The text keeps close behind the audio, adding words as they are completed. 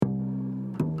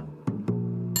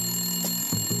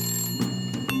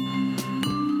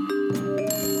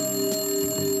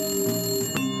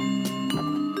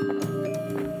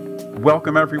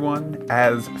Welcome, everyone,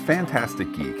 as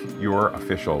Fantastic Geek, your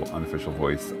official, unofficial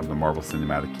voice of the Marvel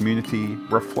Cinematic Community,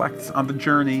 reflects on the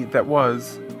journey that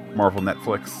was Marvel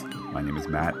Netflix. My name is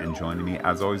Matt, and joining me,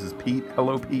 as always, is Pete.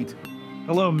 Hello, Pete.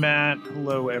 Hello, Matt.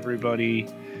 Hello, everybody.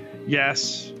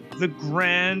 Yes, the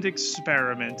grand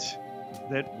experiment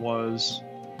that was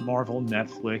Marvel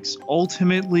Netflix,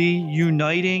 ultimately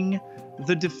uniting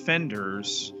the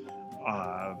defenders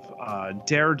of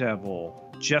Daredevil,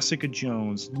 Jessica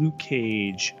Jones, Luke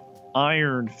Cage,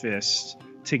 Iron Fist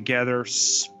together,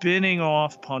 spinning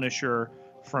off Punisher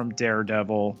from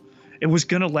Daredevil. It was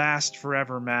going to last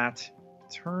forever, Matt.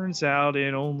 Turns out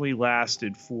it only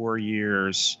lasted 4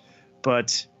 years.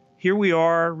 But here we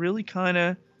are, really kind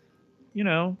of,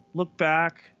 look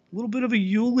back, a little bit of a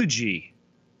eulogy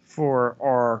for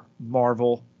our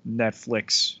Marvel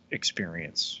Netflix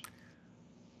experience.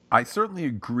 I certainly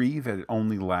agree that it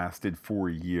only lasted 4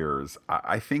 years.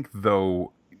 I think,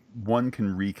 though, one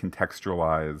can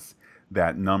recontextualize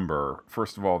that number.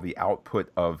 First of all, the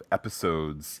output of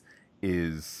episodes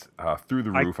is through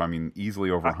the roof. I mean, easily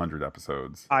over 100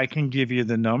 episodes. I can give you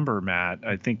the number, Matt.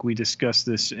 I think we discussed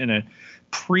this in a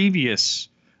previous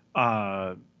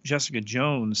Jessica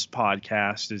Jones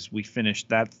podcast as we finished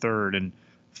that third and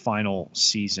final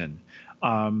season.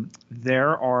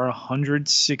 There are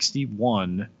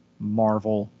 161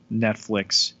 Marvel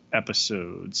Netflix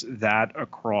episodes that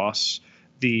across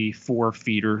the 4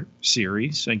 feeder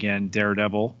series. Again,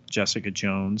 Daredevil, Jessica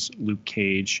Jones, Luke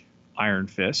Cage, Iron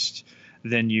Fist.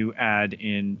 Then you add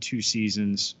in 2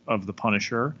 seasons of The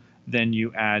Punisher. Then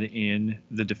you add in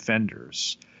The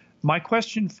Defenders. My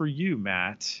question for you,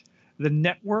 Matt, the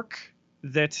network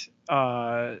that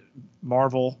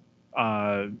Marvel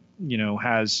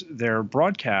has their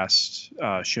broadcast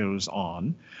shows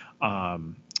on,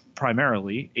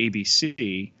 primarily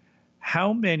ABC,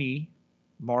 how many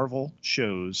Marvel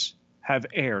shows have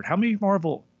aired? How many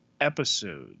Marvel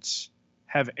episodes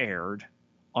have aired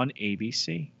on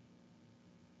ABC?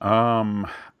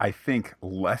 I think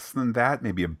less than that,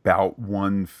 maybe about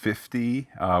 150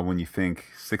 when you think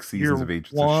 6 seasons of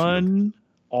Agents of S.H.I.E.L.D. One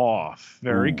off.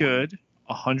 Very Ooh. good.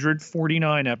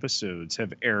 149 episodes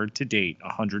have aired to date.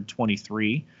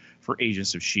 123 for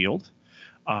Agents of S.H.I.E.L.D.,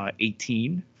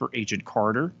 18 for Agent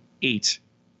Carter, 8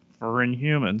 for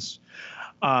Inhumans.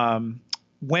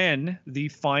 When the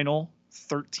final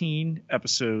 13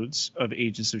 episodes of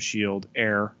Agents of S.H.I.E.L.D.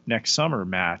 air next summer,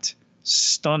 Matt,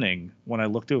 stunning when I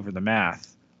looked over the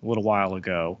math a little while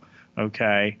ago.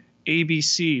 Okay.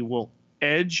 ABC will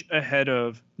edge ahead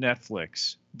of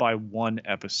Netflix by 1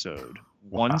 episode.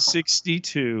 Wow.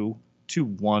 162 to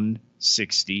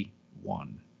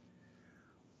 161.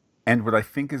 And what I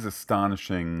think is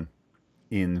astonishing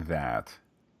in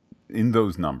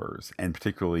those numbers, and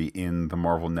particularly in the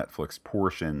Marvel Netflix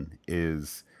portion,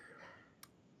 is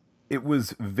it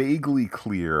was vaguely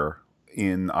clear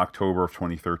in October of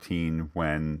 2013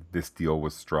 when this deal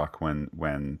was struck,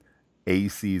 when a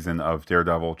season of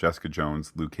Daredevil, Jessica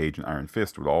Jones, Luke Cage, and Iron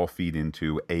Fist would all feed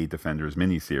into a Defenders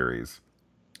miniseries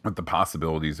with the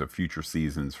possibilities of future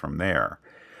seasons from there.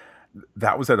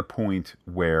 That was at a point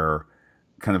where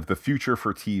kind of the future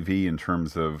for TV in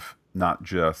terms of not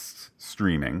just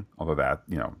streaming, although that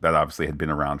obviously had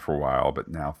been around for a while, but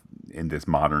now in this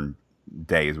modern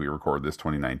day as we record this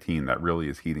 2019, that really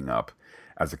is heating up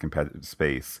as a competitive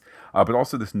space. But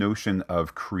also this notion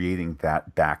of creating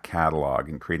that back catalog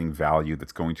and creating value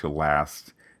that's going to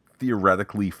last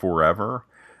theoretically forever.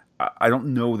 I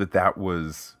don't know that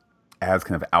was as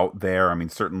kind of out there. I mean,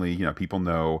 certainly, people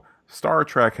know Star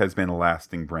Trek has been a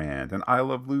lasting brand, and I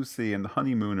Love Lucy and The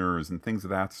Honeymooners and things of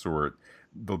that sort.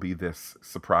 There'll be this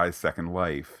surprise second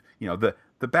life.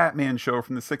 The Batman show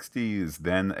from the 60s,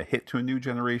 then a hit to a new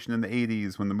generation in the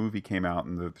 80s when the movie came out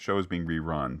and the show is being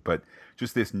rerun. But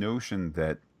just this notion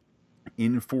that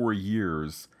in 4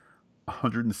 years,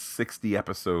 160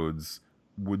 episodes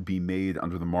would be made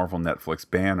under the Marvel Netflix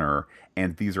banner,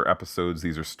 and these are episodes,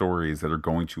 these are stories that are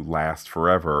going to last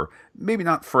forever. Maybe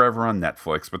not forever on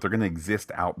Netflix, but they're going to exist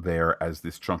out there as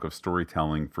this chunk of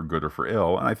storytelling for good or for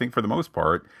ill. And I think for the most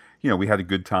part, we had a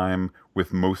good time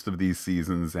with most of these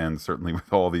seasons, and certainly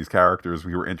with all these characters,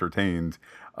 we were entertained,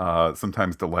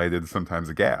 sometimes delighted, sometimes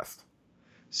aghast.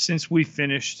 Since we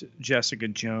finished Jessica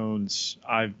Jones,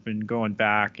 I've been going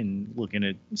back and looking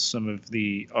at some of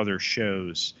the other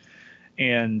shows.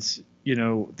 And,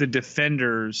 the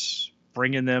Defenders,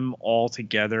 bringing them all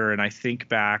together. And I think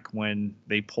back when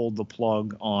they pulled the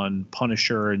plug on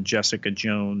Punisher and Jessica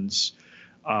Jones,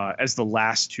 as the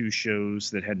last two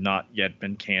shows that had not yet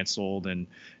been canceled. And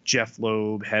Jeff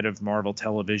Loeb, head of Marvel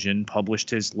Television, published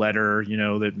his letter,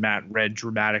 that Matt read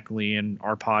dramatically in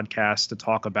our podcast to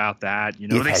talk about that. It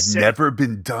They had said never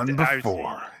been done I was,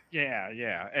 before.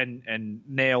 yeah, and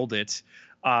nailed it.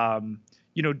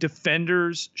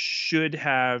 Defenders should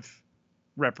have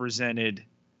represented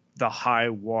the high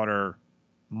water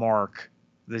mark,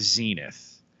 the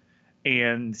zenith,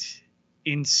 and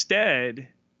instead,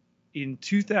 in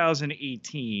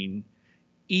 2018,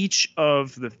 each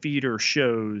of the feeder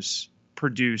shows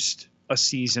produced a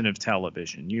season of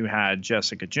television. You had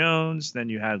Jessica Jones, then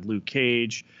you had Luke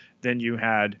Cage, then you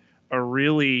had a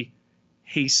really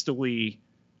hastily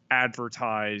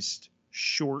advertised,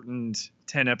 shortened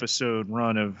 10-episode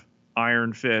run of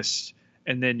Iron Fist,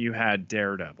 and then you had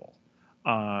Daredevil.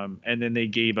 And then they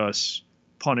gave us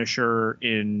Punisher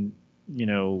in,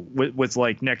 with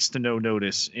like next to no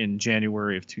notice in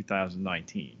January of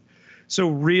 2019. So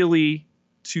really,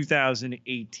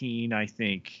 2018, I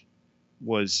think,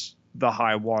 was the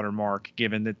high watermark,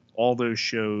 given that all those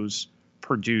shows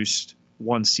produced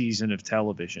one season of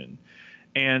television.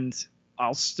 And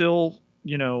I'll still,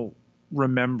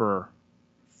 remember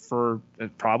for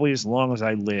probably as long as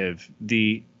I live,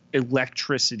 the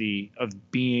electricity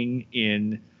of being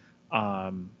in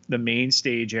the main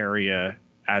stage area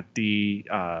at the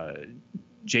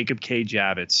Jacob K.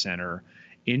 Javits Center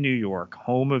in New York,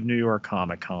 home of New York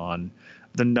Comic Con,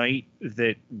 the night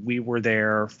that we were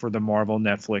there for the Marvel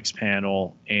Netflix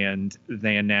panel and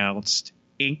they announced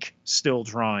ink still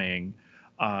drying.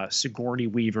 Sigourney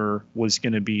Weaver was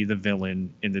going to be the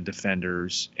villain in the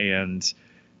Defenders and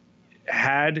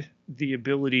had the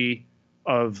ability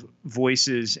of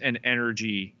voices and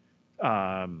energy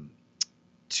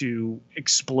to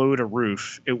explode a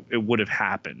roof. It would have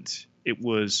happened. It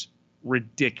was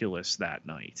ridiculous that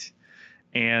night.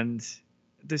 And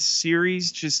the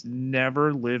series just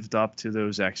never lived up to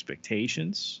those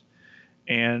expectations.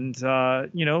 And,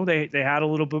 they had a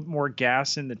little bit more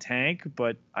gas in the tank,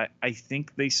 but I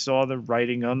think they saw the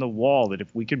writing on the wall that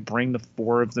if we could bring the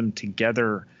four of them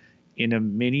together in a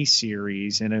mini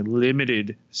series, in a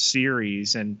limited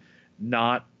series, and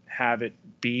not have it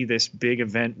be this big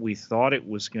event we thought it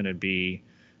was going to be,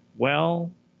 well,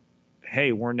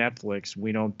 hey, we're Netflix.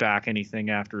 We don't back anything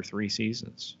after 3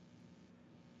 seasons.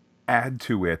 Add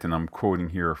to it, and I'm quoting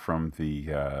here from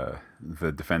the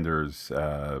Defenders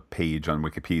page on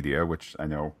Wikipedia, which I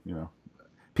know,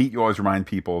 Pete, you always remind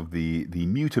people of the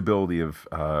mutability of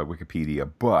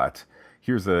Wikipedia, but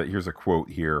here's a quote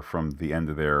here from the end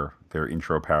of their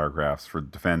intro paragraphs for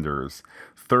Defenders.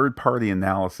 Third-party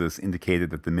analysis indicated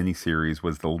that the miniseries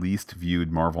was the least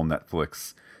viewed Marvel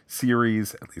Netflix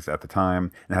series, at least at the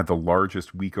time, and had the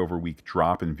largest week-over-week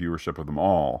drop in viewership of them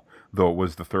all, though it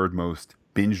was the third most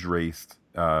binge-raced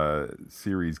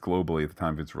series globally at the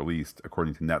time of its release,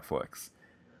 according to Netflix.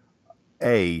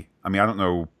 I don't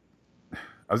know.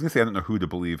 I was going to say I don't know who to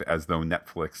believe, as though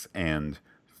Netflix and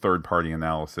third-party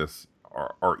analysis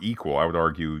are equal. I would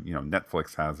argue,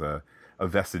 Netflix has a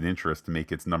vested interest to make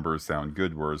its numbers sound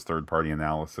good, whereas third-party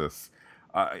analysis,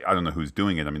 I don't know who's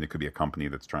doing it. I mean, it could be a company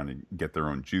that's trying to get their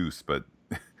own juice, but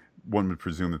one would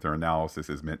presume that their analysis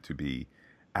is meant to be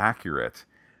accurate.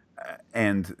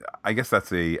 And I guess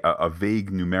that's a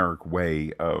vague numeric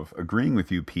way of agreeing with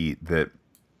you, Pete, that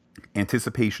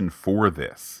anticipation for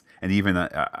this, and even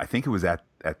I think it was at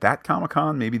that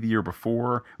Comic-Con, maybe the year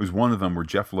before, it was one of them where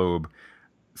Jeff Loeb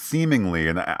seemingly,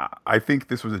 and I think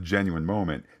this was a genuine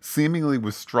moment, seemingly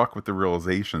was struck with the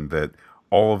realization that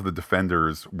all of the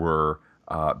Defenders were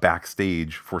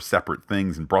backstage for separate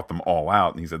things and brought them all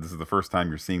out. And he said, this is the first time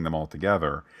you're seeing them all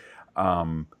together.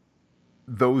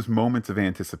 Those moments of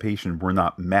anticipation were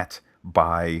not met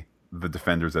by the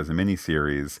Defenders as a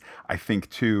miniseries. I think,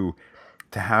 too,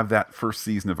 to have that first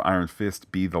season of Iron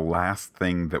Fist be the last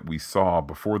thing that we saw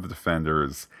before the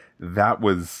Defenders, that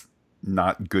was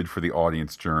not good for the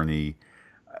audience journey.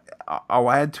 I'll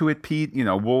add to it, Pete.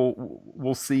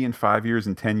 We'll see in 5 years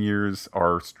and 10 years,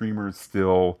 are streamers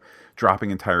still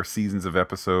dropping entire seasons of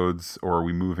episodes, or are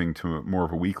we moving to more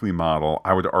of a weekly model?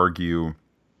 I would argue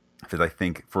that I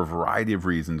think for a variety of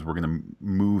reasons we're going to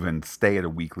move and stay at a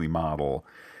weekly model.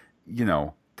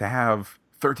 To have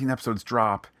 13 episodes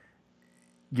drop,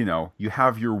 you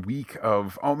have your week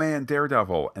of, oh man,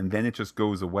 Daredevil, and then it just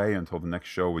goes away until the next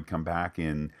show would come back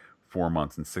in 4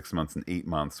 months and 6 months and 8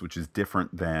 months, which is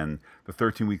different than the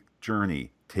 13-week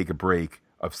journey. Take a break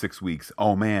of 6 weeks.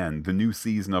 Oh man, the new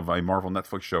season of a Marvel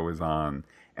Netflix show is on,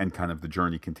 and kind of the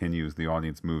journey continues. The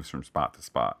audience moves from spot to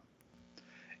spot.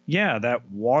 Yeah,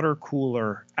 that water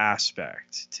cooler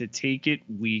aspect, to take it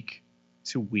week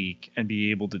to week and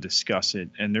be able to discuss it.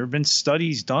 And there have been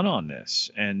studies done on this,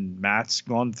 and Matt's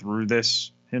gone through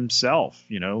this himself.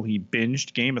 You know, he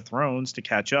binged Game of Thrones to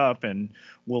catch up and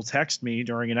will text me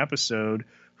during an episode,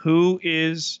 who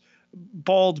is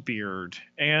Baldbeard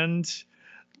and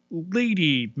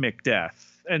Lady Macbeth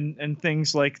and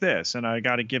things like this. And I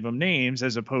got to give them names,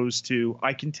 as opposed to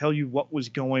I can tell you what was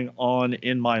going on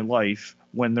in my life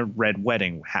when the Red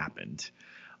Wedding happened.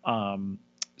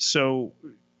 So,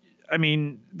 I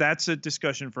mean, that's a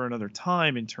discussion for another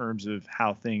time in terms of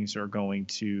how things are going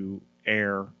to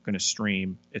air, going to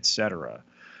stream, etc.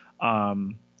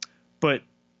 But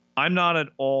I'm not at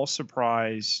all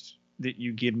surprised that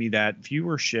you give me that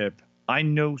viewership. I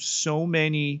know so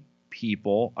many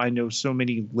people, I know so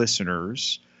many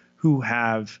listeners who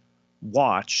have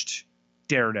watched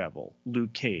Daredevil,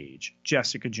 Luke Cage,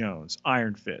 Jessica Jones,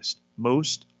 Iron Fist,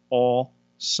 most, all,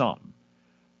 some.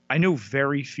 I know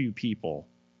very few people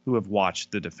who have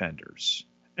watched The Defenders.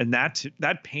 And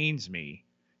that pains me,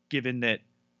 given that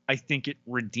I think it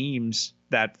redeems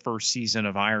that first season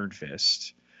of Iron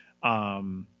Fist.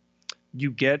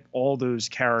 You get all those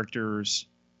characters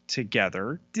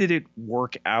together. Did it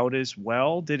work out as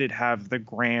well? Did it have the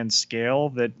grand scale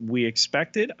that we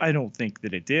expected? I don't think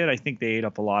that it did. I think they ate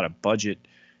up a lot of budget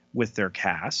with their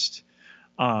cast.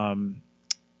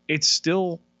 It's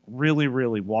still really,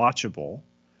 really watchable.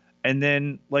 And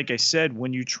then, like I said,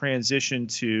 when you transition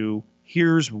to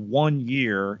here's 1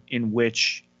 year in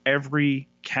which every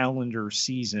calendar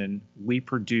season we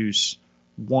produce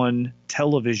one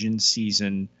television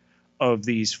season of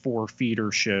these 4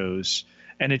 feeder shows,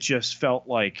 and it just felt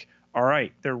like, all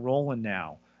right, they're rolling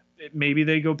now. Maybe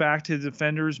they go back to the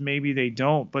Defenders, maybe they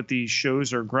don't, but these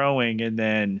shows are growing. And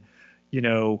then, you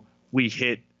know, we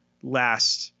hit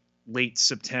late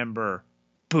September,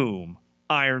 boom,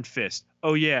 Iron Fist.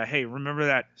 Oh yeah, hey, remember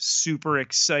that super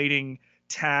exciting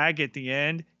tag at the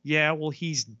end? Yeah, well,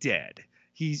 he's dead.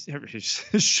 He's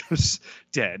just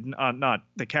dead, not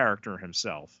the character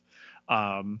himself.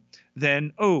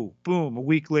 Then, oh, boom, a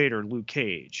week later, Luke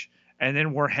Cage. And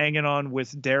then we're hanging on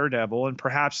with Daredevil, and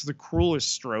perhaps the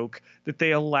cruelest stroke that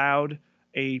they allowed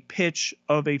a pitch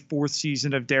of a 4th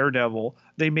season of Daredevil.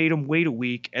 They made him wait a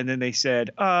week, and then they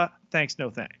said, thanks, no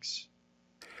thanks.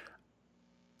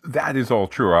 That is all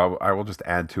true. I will just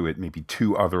add to it maybe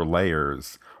 2 other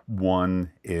layers.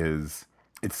 One is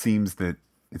it seems that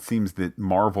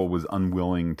Marvel was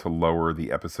unwilling to lower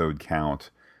the episode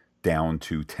count down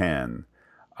to 10.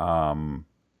 And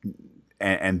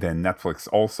then Netflix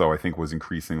also, I think, was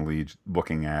increasingly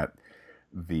looking at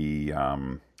the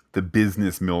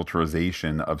business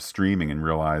militarization of streaming and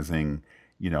realizing,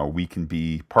 you know, we can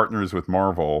be partners with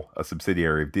Marvel, a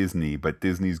subsidiary of Disney, but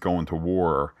Disney's going to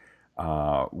war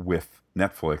with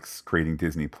Netflix creating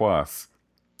Disney Plus.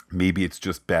 Maybe it's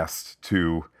just best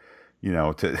to, you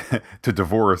know, to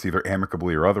divorce either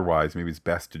amicably or otherwise. Maybe it's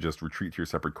best to just retreat to your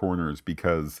separate corners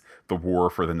because the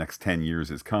war for the next 10 years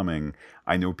is coming.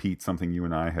 I know, Pete, something you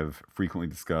and I have frequently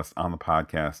discussed on the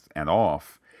podcast and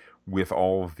off, with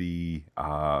all of the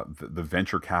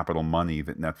venture capital money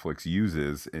that Netflix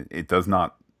uses, it does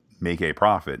not make a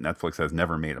profit. Netflix has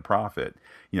never made a profit.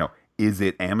 You know, is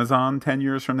it Amazon 10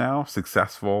 years from now?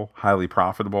 Successful, highly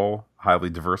profitable,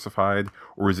 highly diversified?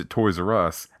 Or is it Toys R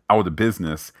Us out of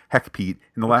business? Heck, Pete,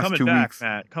 in the last 2 weeks...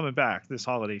 Matt, coming back this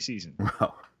holiday season.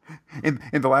 Well, in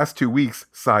the last 2 weeks,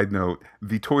 side note,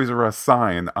 the Toys R Us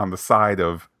sign on the side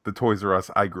of the Toys R Us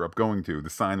I grew up going to, the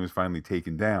sign was finally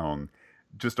taken down.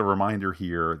 Just a reminder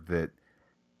here that,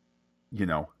 you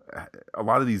know, a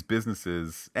lot of these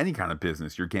businesses, any kind of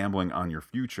business, you're gambling on your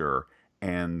future,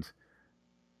 and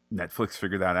Netflix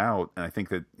figured that out. And I think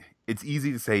that it's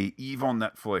easy to say evil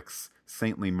Netflix,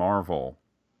 saintly Marvel.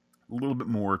 A little bit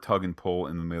more tug and pull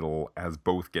in the middle as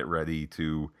both get ready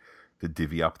to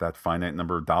divvy up that finite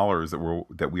number of dollars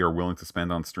that we are willing to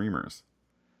spend on streamers.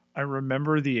 I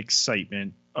remember the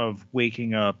excitement of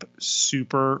waking up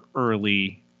super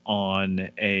early on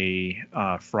a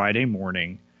Friday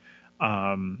morning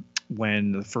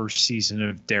when the first season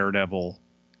of Daredevil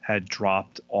had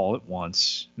dropped all at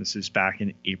once. This is back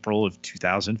in April of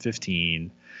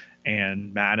 2015.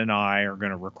 And Matt and I are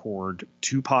going to record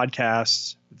 2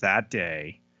 podcasts that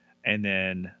day, and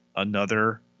then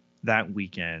another that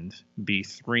weekend, be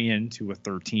 3 into a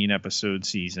 13 episode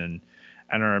season.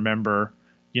 And I remember,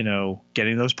 you know,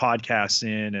 getting those podcasts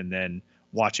in and then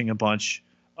watching a bunch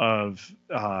of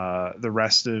the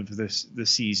rest of the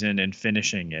season and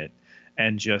finishing it.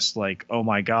 And just like, oh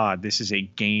my God, this is a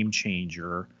game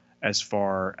changer as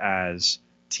far as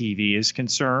TV is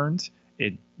concerned.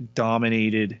 It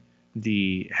dominated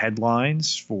the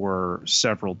headlines for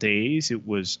several days. It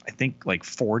was, I think, like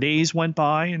 4 days went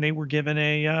by and they were given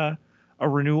a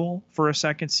renewal for a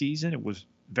second season. It was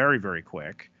very, very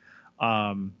quick.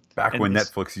 Um, Back and when this,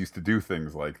 Netflix used to do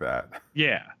things like that.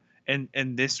 yeah, and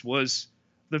this was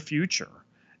the future.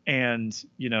 And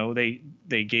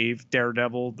they gave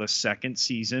Daredevil the second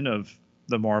season of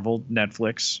the Marvel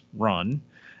Netflix run,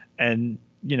 and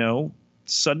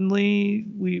suddenly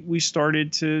we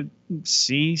started to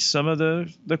see some of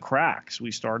the cracks.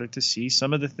 We started to see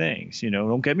some of the things.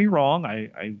 Don't get me wrong,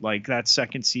 I like that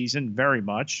second season very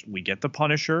much. We get the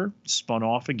Punisher spun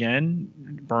off again,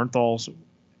 Bernthal's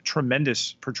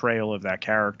tremendous portrayal of that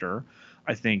character.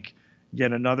 I think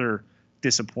yet another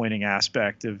disappointing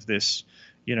aspect of this,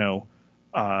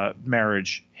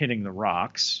 marriage hitting the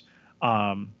rocks.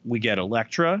 We get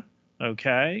Elektra,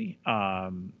 okay,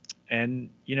 and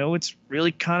it's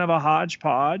really kind of a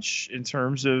hodgepodge in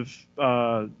terms of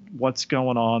what's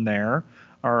going on there.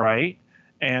 All right,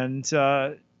 and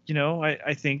I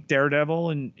think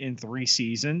Daredevil in 3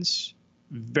 seasons,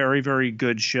 very, very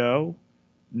good show.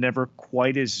 Never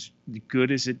quite as good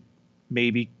as it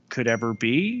maybe could ever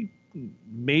be.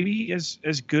 Maybe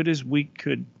as good as we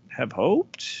could have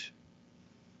hoped.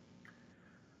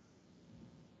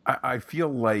 I feel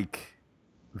like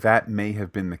that may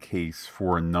have been the case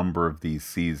for a number of these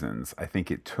seasons. I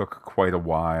think it took quite a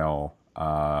while.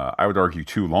 I would argue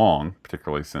too long,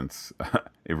 particularly since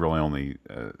it really only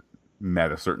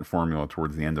met a certain formula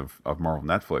towards the end of Marvel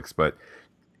Netflix. But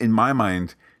in my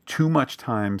mind, too much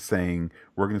time saying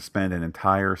we're going to spend an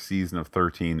entire season of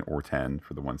 13 or 10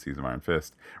 for the one season of Iron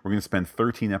Fist. We're going to spend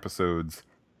 13 episodes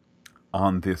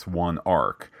on this one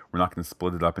arc. We're not going to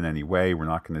split it up in any way. We're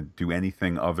not going to do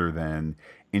anything other than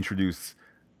introduce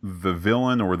the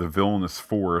villain or the villainous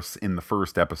force in the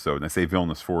first episode. And I say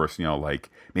villainous force, like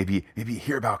maybe you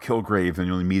hear about Kilgrave and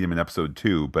you only meet him in episode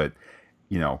 2, but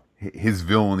his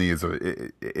villainy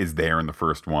is there in the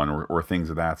first one, or things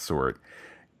of that sort.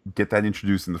 Get that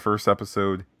introduced in the first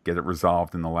episode, get it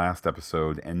resolved in the last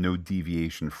episode, and no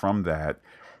deviation from that,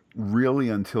 really,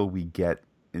 until we get,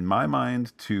 in my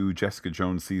mind, to Jessica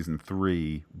Jones season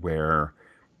 3, where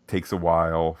it takes a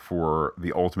while for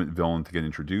the ultimate villain to get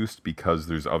introduced because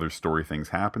there's other story things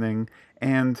happening,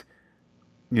 and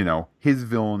his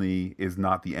villainy is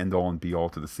not the end all and be all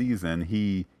to the season.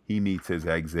 He meets his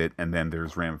exit, and then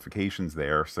there's ramifications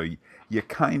there. So you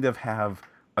kind of have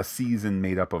a season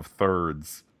made up of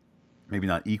thirds, maybe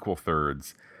not equal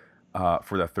thirds,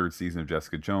 for that third season of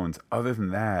Jessica Jones. Other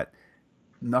than that,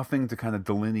 nothing to kind of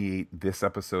delineate this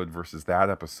episode versus that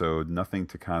episode. Nothing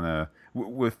to kind of,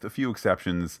 with a few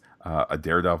exceptions, a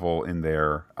Daredevil in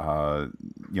there,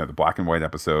 the black and white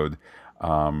episode,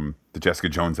 the Jessica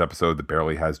Jones episode that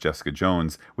barely has Jessica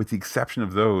Jones. With the exception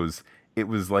of those, it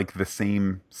was like the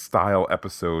same style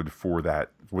episode for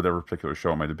that, whatever particular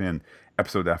show it might have been,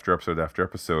 episode after episode after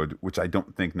episode, which I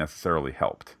don't think necessarily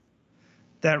helped.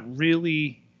 That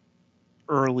really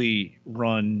early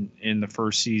run in the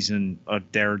first season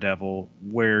of Daredevil,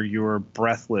 where you're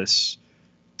breathless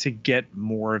to get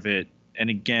more of it. And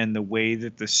again, the way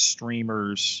that the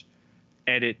streamers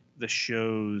edit the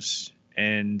shows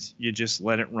and you just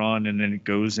let it run and then it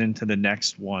goes into the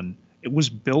next one. It was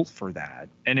built for that.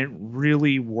 And it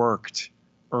really worked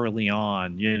early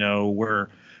on.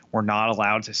 We're not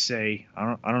allowed to say,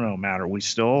 I don't know, Matt, are we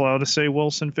still allowed to say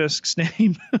Wilson Fisk's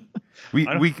name? We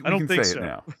I don't can think say so. it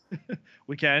now.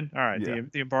 We can. All right. Yeah.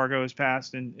 The embargo is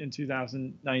passed in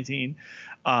 2019.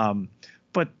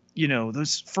 But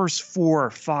those first 4 or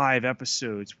 5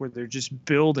 episodes where they're just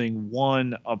building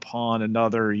one upon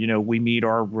another, we meet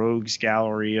our rogues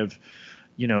gallery of,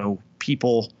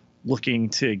 people looking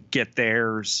to get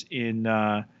theirs in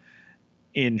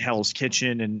Hell's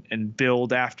Kitchen and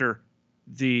build after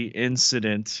the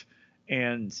incident.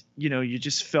 And, you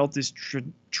just felt this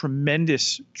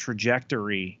tremendous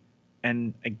trajectory.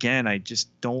 And again, I just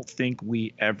don't think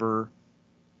we ever,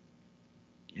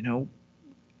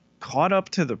 caught up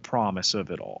to the promise of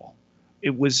it all.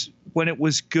 When it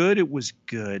was good, it was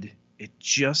good. It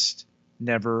just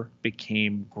never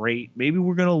became great. Maybe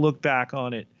we're going to look back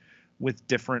on it with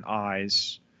different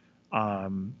eyes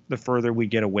the further we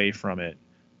get away from it.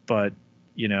 But,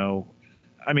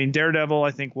 Daredevil,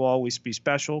 I think, will always be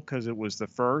special because it was the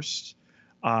first.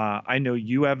 I know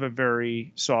you have a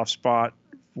very soft spot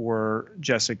for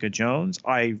Jessica Jones.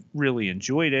 I really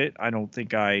enjoyed it. I don't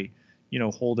think I,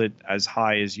 hold it as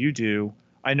high as you do.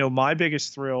 I know my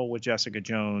biggest thrill with Jessica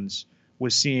Jones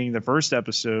was seeing the first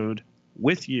episode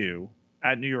with you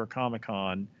at New York Comic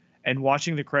Con and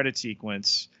watching the credit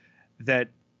sequence that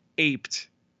aped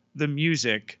the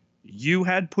music you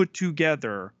had put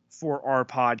together for our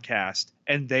podcast,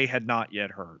 and they had not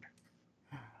yet heard.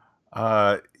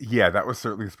 Yeah, that was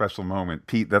certainly a special moment,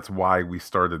 Pete. That's why we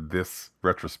started this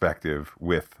retrospective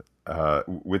with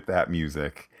that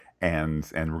music, and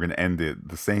we're going to end it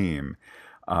the same.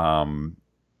 Um,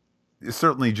 it's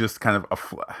certainly just kind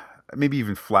of maybe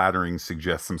even flattering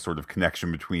suggests some sort of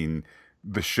connection between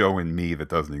the show and me that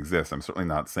doesn't exist. I'm certainly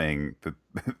not saying that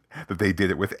that they did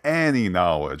it with any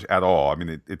knowledge at all. I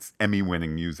mean, it's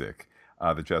Emmy-winning music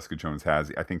that Jessica Jones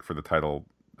has. I think for the title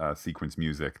sequence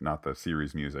music, not the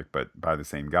series music, but by the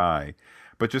same guy.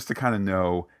 But just to kind of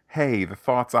know, hey, the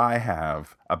thoughts I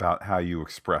have about how you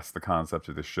express the concept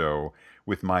of the show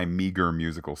with my meager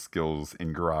musical skills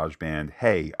in GarageBand.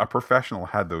 Hey, a professional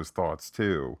had those thoughts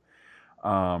too.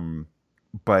 Um,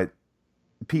 but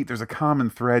Pete, there's a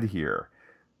common thread here.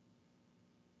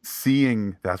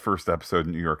 Seeing that first episode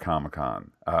in New York Comic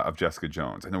Con of Jessica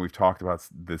Jones. I know we've talked about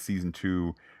the season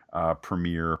 2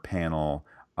 premiere panel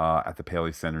at the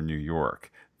Paley Center, New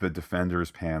York, the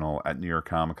Defenders panel at New York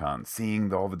Comic Con,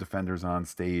 seeing all the Defenders on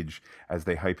stage as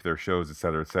they hype their shows, et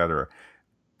cetera, et cetera.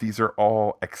 These are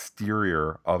all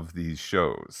exterior of these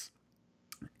shows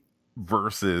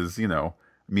versus,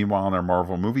 meanwhile, on our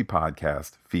Marvel movie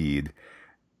podcast feed,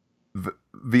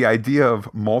 the idea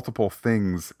of multiple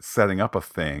things setting up a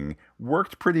thing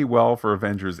worked pretty well for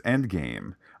Avengers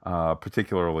Endgame,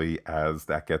 particularly as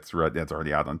that gets ready. That's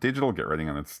already out on digital.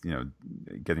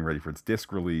 Getting ready for its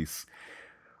disc release.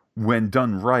 When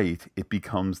done right, it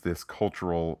becomes this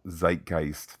cultural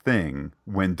zeitgeist thing.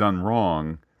 When done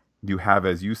wrong, you have,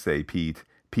 as you say, Pete,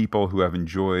 people who have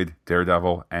enjoyed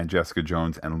Daredevil and Jessica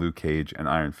Jones and Luke Cage and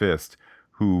Iron Fist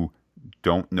who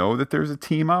don't know that there's a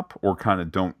team up or kind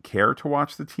of don't care to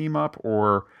watch the team up,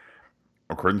 or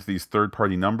according to these third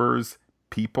party numbers,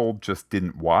 people just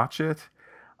didn't watch it.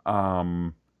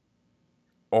 Um,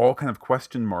 all kind of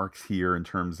question marks here in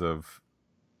terms of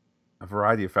a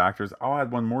variety of factors. I'll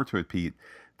add one more to it, Pete.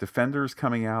 Defenders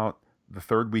coming out the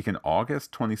third week in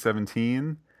August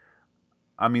 2017.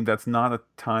 I mean, that's not a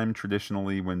time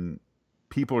traditionally when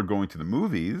people are going to the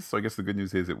movies. So I guess the good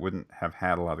news is it wouldn't have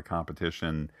had a lot of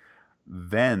competition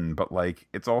then, but like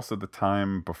it's also the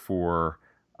time before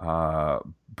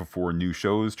new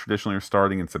shows traditionally are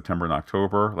starting in September and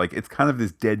October. Like it's kind of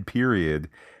this dead period.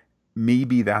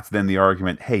 Maybe that's then the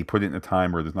argument, hey, put it in a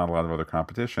time where there's not a lot of other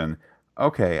competition.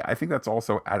 Okay, I think that's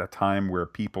also at a time where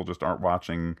people just aren't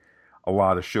watching a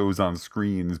lot of shows on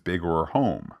screens, big or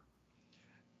home.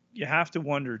 You have to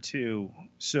wonder too.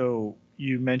 So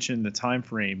you mentioned the time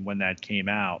frame when that came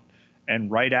out,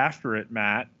 and right after it,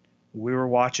 Matt, we were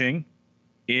watching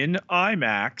in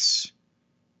IMAX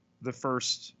the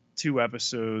first 2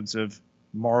 episodes of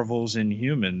Marvel's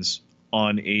Inhumans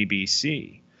on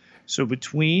ABC. So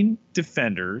between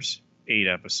Defenders, 8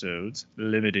 episodes,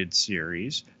 limited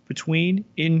series, between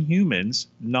Inhumans,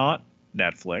 not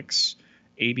Netflix,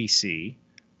 ABC,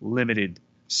 limited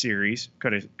series,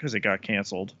 because it got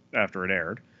canceled after it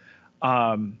aired.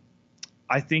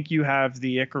 I think you have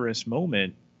the Icarus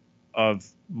moment of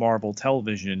Marvel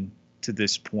television to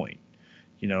this point.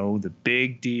 The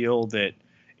big deal that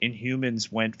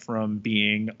Inhumans went from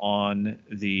being on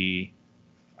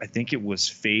I think it was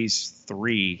phase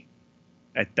 3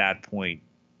 at that point,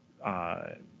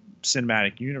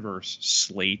 cinematic universe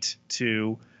slate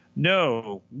to,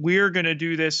 no, we're going to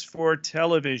do this for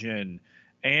television.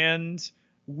 And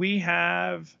we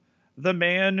have the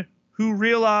man who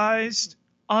realized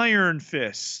Iron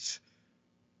Fist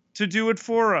to do it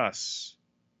for us.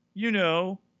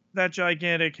 That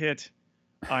gigantic hit,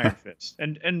 Iron Fist.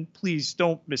 And please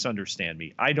don't misunderstand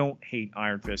me. I don't hate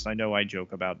Iron Fist. I know I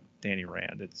joke about Danny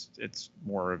Rand. It's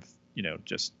more of,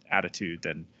 just attitude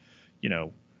than,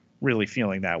 really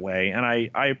feeling that way. And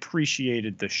I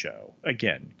appreciated the show.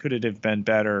 Again, could it have been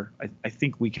better? I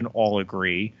think we can all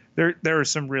agree. There are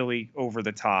some really over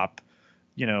the top,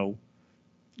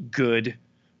 good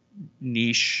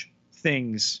niche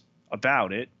things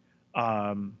about it.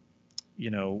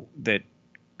 That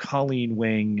Colleen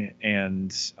Wing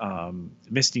and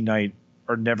Misty Knight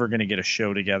are never going to get a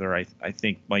show together. I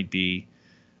think might be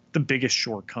the biggest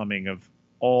shortcoming of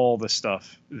all the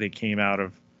stuff that came out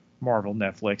of Marvel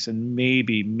Netflix. And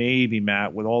maybe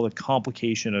Matt, with all the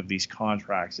complication of these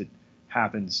contracts, it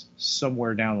happens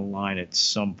somewhere down the line at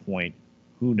some point.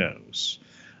 Who knows?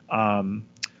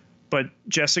 But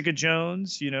Jessica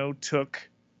Jones, took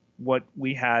what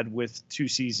we had with 2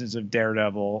 seasons of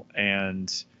Daredevil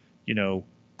and,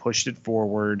 pushed it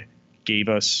forward, gave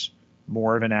us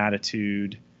more of an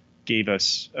attitude, gave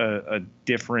us a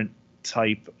different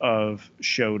type of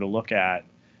show to look at.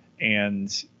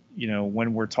 And,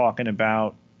 when we're talking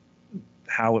about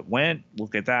how it went,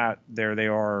 look at that. There they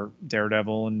are,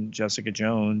 Daredevil and Jessica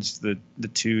Jones, the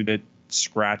two that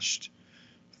scratched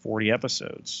 40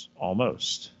 episodes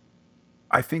almost.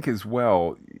 I think as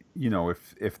well,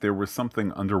 if there was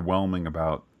something underwhelming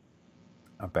about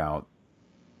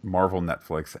Marvel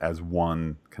Netflix as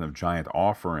one kind of giant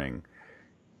offering,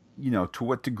 to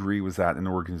what degree was that an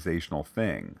organizational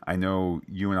thing? I know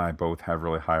you and I both have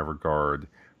really high regard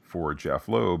for Jeff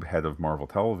Loeb, head of Marvel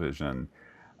Television,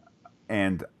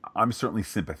 and I'm certainly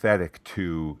sympathetic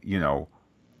to,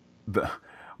 the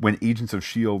when Agents of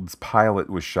Shield's pilot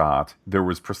was shot, there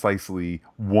was precisely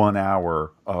 1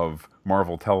 hour of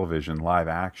Marvel Television live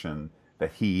action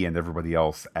that he and everybody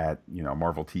else at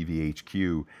Marvel TV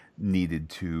HQ needed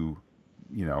to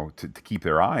to keep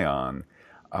their eye on.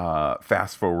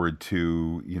 Fast forward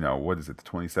to what is it, the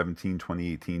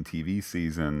 2017-2018 TV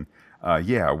season,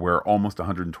 yeah, where almost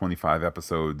 125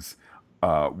 episodes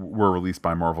were released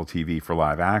by Marvel TV for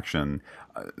live action,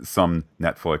 some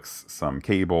Netflix, some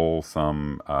cable,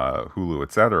 some Hulu,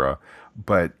 etc.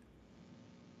 But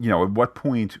at what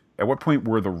point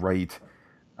were the right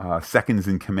seconds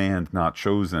in command not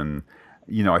chosen?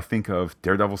 I think of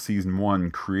Daredevil season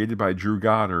 1, created by Drew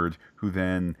Goddard, who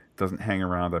then doesn't hang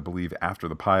around, I believe, after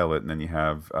the pilot, and then you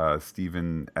have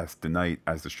Stephen S. DeKnight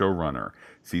as the showrunner.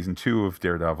 Season 2 of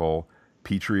Daredevil,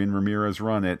 Petrie and Ramirez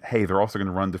run it. Hey, they're also going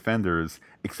to run Defenders,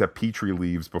 except Petrie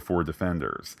leaves before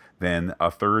Defenders. Then a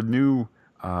third new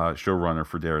showrunner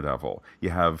for Daredevil.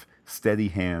 You have steady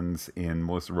hands in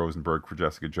Melissa Rosenberg for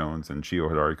Jessica Jones and Chio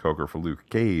Hodari Coker for Luke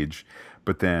Cage.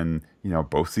 But then,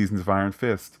 both seasons of Iron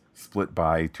Fist split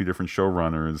by two different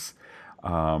showrunners.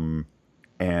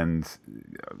 And,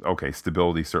 okay,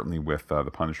 stability certainly with The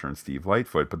Punisher and Steve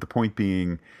Lightfoot. But the point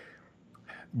being,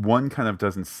 one kind of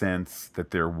doesn't sense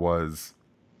that there was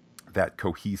that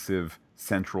cohesive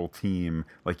central team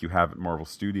like you have at Marvel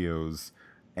Studios,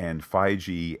 and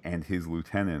Feige and his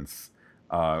lieutenants,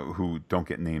 who don't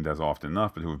get named as often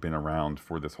enough, but who have been around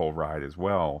for this whole ride as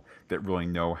well, that really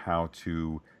know how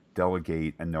to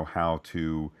delegate and know how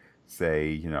to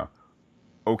say,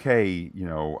 okay,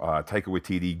 Taika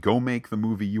Waititi, go make the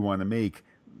movie you want to make.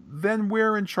 Then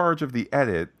we're in charge of the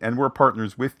edit and we're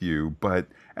partners with you. But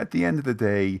at the end of the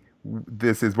day,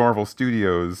 this is Marvel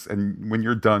Studios, and when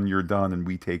you're done, and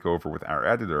we take over with our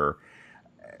editor.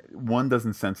 One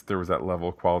doesn't sense there was that level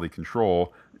of quality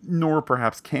control, nor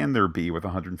perhaps can there be with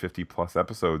 150 plus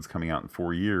episodes coming out in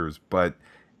 4 years. But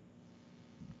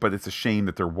it's a shame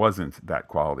that there wasn't that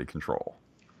quality control.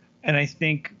 And I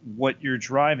think what you're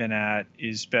driving at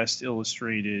is best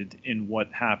illustrated in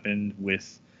what happened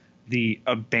with the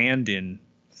abandoned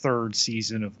third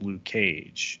season of Luke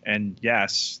Cage. And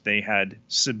yes, they had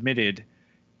submitted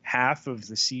half of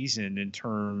the season in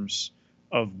terms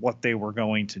of what they were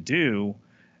going to do.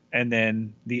 And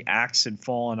then the axe had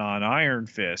fallen on Iron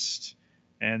Fist,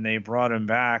 and they brought him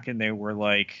back and they were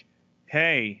like,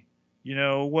 hey,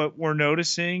 what we're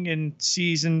noticing in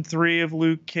season 3 of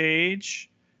Luke Cage?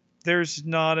 There's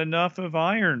not enough of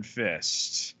Iron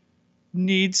Fist.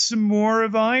 Need some more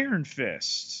of Iron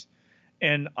Fist.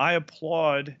 And I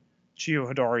applaud Chio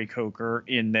Hodari Coker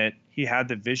in that he had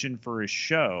the vision for his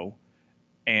show,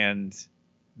 and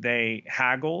they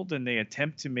haggled and they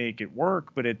attempt to make it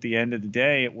work. But at the end of the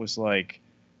day, it was like,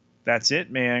 that's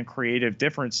it, man. Creative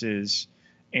differences.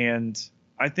 And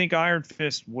I think Iron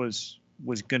Fist was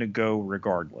going to go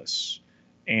regardless.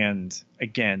 And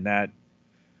again, that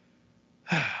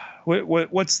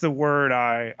what's the word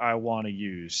I want to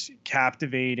use?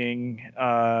 Captivating,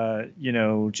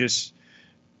 just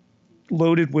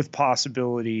loaded with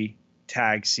possibility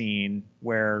tag scene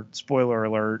where, spoiler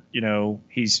alert,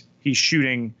 he's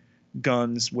shooting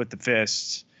guns with the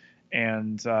fists,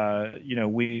 and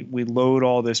we load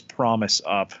all this promise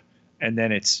up, and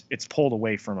then it's pulled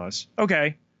away from us.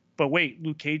 Okay, but wait,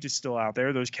 Luke Cage is still out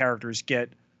there. Those characters get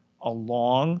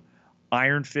along.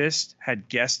 Iron Fist had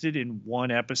guested in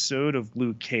one episode of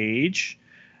Luke Cage.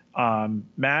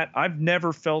 Matt, I've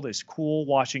never felt as cool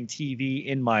watching TV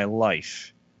in my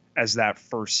life as that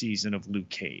first season of Luke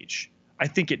Cage. I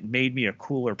think it made me a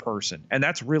cooler person, and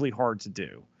that's really hard to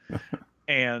do.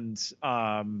 And,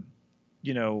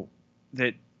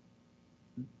 that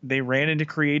they ran into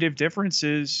creative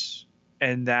differences,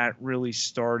 and that really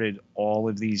started all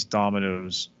of these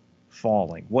dominoes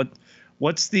falling. What's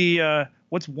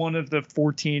one of the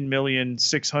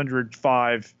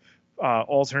 14,605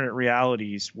 alternate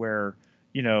realities where,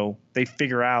 they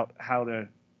figure out how to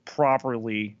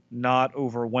properly not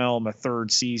overwhelm a third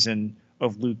season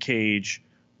of Luke Cage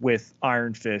with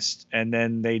Iron Fist, and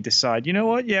then they decide, you know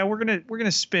what? Yeah, we're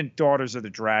gonna spin Daughters of the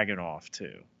Dragon off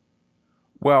too.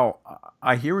 Well,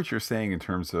 I hear what you're saying in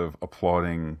terms of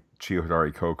applauding Chio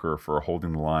Hodari Coker for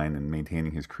holding the line and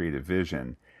maintaining his creative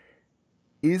vision.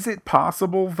 Is it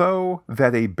possible, though,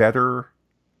 that a better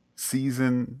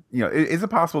season, is it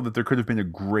possible that there could have been a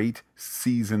great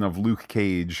season of Luke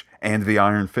Cage and the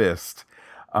Iron Fist?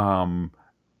 Um,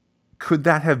 could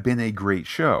that have been a great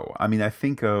show? I mean, I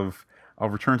think of I'll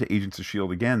return to Agents of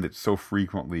Shield again, that so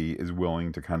frequently is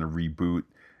willing to kind of reboot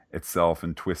itself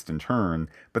and twist and turn,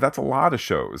 but that's a lot of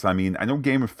shows. I mean, I know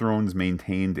Game of Thrones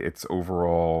maintained its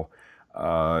overall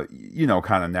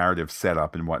kind of narrative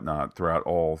setup and whatnot throughout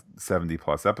all 70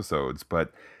 plus episodes,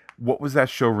 but what was that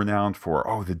show renowned for?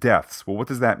 Oh, the deaths. Well, what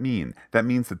does that mean? That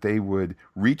means that they would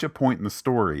reach a point in the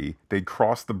story, they'd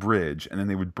cross the bridge, and then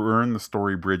they would burn the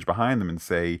story bridge behind them and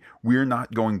say, we're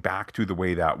not going back to the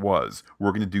way that was.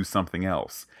 We're going to do something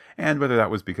else. And whether that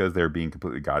was because they're being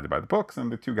completely guided by the books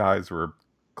and the two guys were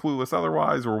clueless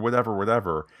otherwise or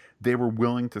whatever, they were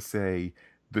willing to say,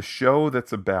 the show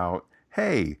that's about,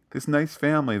 hey, this nice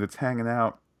family that's hanging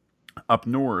out up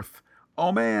north.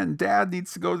 Oh man, dad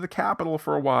needs to go to the capital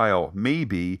for a while.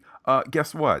 Maybe.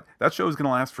 Guess what? That show is going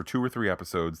to last for 2 or 3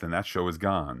 episodes, then that show is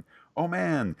gone. Oh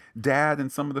man, dad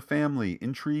and some of the family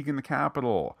intrigue in the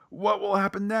capital. What will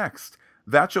happen next?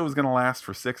 That show is going to last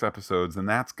for 6 episodes, and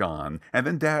that's gone. And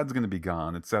then dad's going to be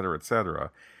gone, etc.,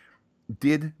 etc.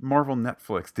 Did Marvel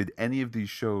Netflix, did any of these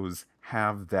shows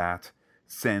have that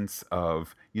sense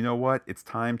of, you know what, it's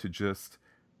time to just,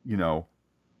 you know,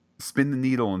 spin the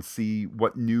needle and see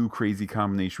what new crazy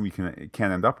combination we can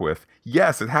end up with?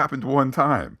 Yes, it happened one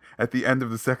time at the end of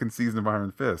the second season of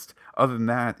Iron Fist. Other than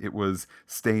that, it was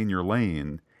stay in your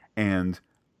lane. And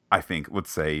I think,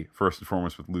 let's say, first and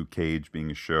foremost, with Luke Cage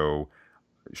being a show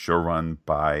run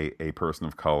by a person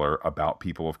of color about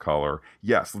people of color,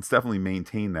 yes, let's definitely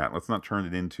maintain that. Let's not turn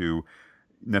it into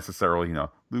necessarily,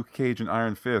 Luke Cage and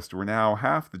Iron Fist, where now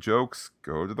half the jokes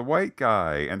go to the white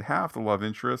guy and half the love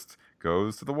interest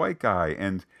goes to the white guy.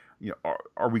 And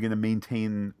are we going to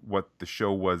maintain what the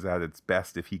show was at its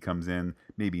best if he comes in?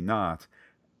 Maybe not.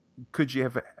 Could you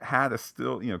have had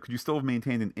could you still have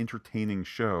maintained an entertaining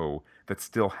show that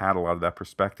still had a lot of that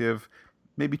perspective?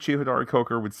 Maybe Chio Hodari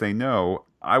Coker would say no.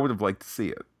 I would have liked to see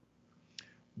it.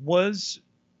 Was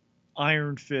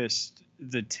Iron Fist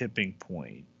the tipping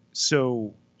point?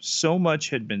 So much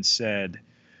had been said.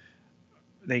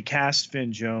 They cast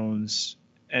Finn Jones,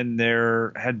 and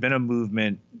there had been a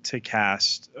movement to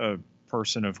cast a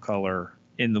person of color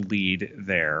in the lead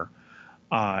there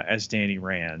as Danny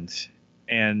Rand.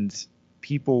 And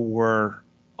people were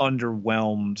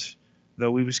underwhelmed,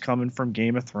 though he was coming from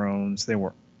Game of Thrones. They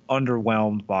were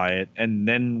underwhelmed by it. And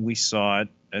then we saw it,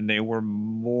 and they were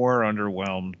more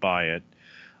underwhelmed by it.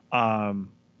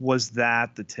 Was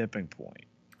that the tipping point?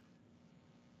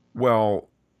 Well,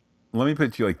 let me put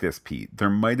it to you like this, Pete. There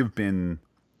might have been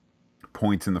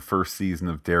points in the first season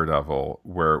of Daredevil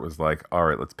where it was like, all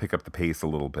right, let's pick up the pace a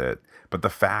little bit. But the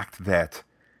fact that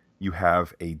you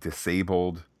have a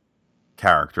disabled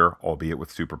character, albeit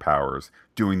with superpowers,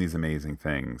 doing these amazing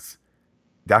things,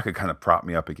 that could kind of prop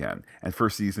me up again. And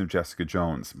first season of Jessica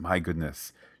Jones, my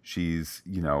goodness, she's,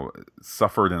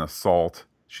 suffered an assault.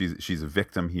 She's a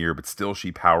victim here, but still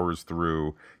she powers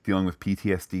through, dealing with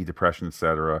PTSD, depression,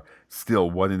 etc. Still,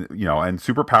 and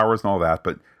superpowers and all that.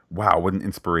 But wow, what an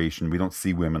inspiration! We don't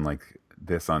see women like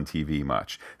this on TV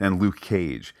much. Then Luke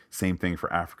Cage, same thing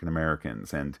for African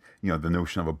Americans, and the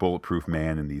notion of a bulletproof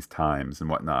man in these times and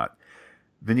whatnot.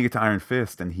 Then you get to Iron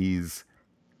Fist, and he's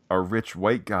a rich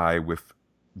white guy with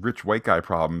rich white guy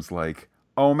problems. Like,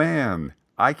 oh man,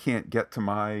 I can't get to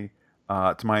my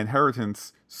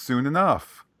inheritance soon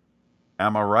enough.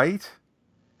 Am I right?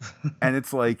 And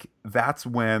it's like, that's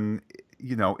when,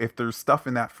 if there's stuff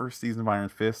in that first season of Iron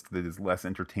Fist that is less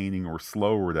entertaining or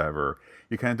slow or whatever,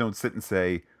 you kind of don't sit and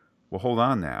say, well, hold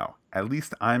on now. At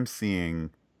least I'm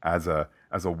seeing, as a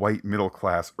white middle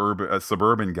class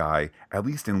suburban guy, at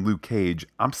least in Luke Cage,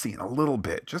 I'm seeing a little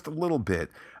bit, just a little bit,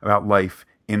 about life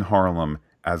in Harlem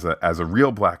as a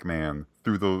real black man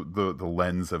through the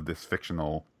lens of this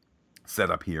fictional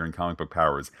setup here in Comic Book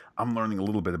Powers. I'm learning a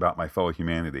little bit about my fellow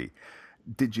humanity.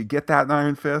 Did you get that in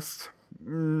Iron Fist?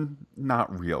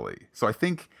 Not really. So I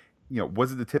think,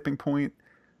 was it the tipping point?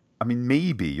 I mean,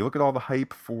 maybe. You look at all the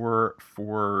hype for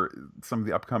some of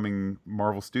the upcoming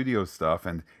Marvel Studios stuff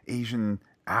and Asian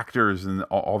actors and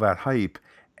all that hype.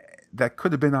 That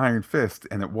could have been Iron Fist,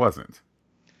 and it wasn't.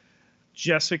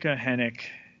 Jessica Hennick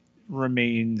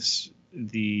remains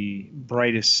the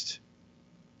brightest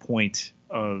point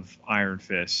of Iron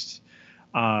Fist.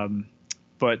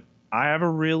 But I have a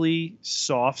really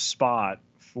soft spot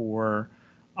for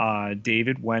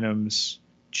David Wenham's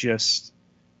just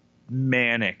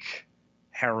manic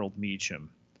Harold Meacham,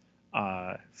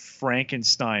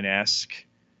 Frankenstein-esque,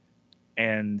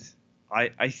 and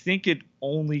I think it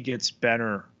only gets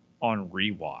better on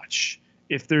rewatch.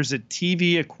 If there's a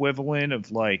TV equivalent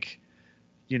of like,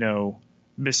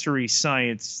 Mystery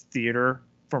Science Theater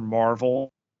for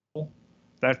Marvel,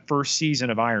 that first season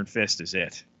of Iron Fist is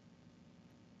it.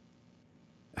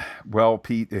 Well,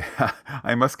 Pete,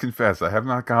 I must confess, I have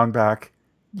not gone back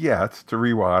yet to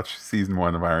rewatch season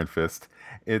one of Iron Fist.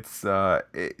 It's on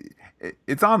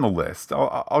the list.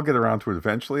 I'll get around to it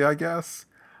eventually, I guess.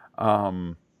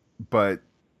 Um, but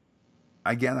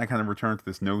again, I kind of return to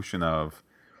this notion of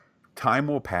time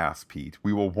will pass, Pete.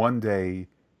 We will one day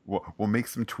we'll make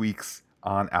some tweaks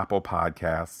on Apple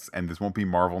Podcasts, and this won't be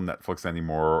Marvel Netflix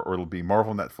anymore, or it'll be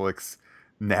Marvel Netflix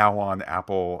now on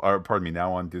Apple, or pardon me,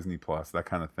 now on Disney Plus, that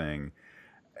kind of thing.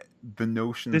 The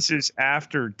notion. This is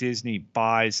after Disney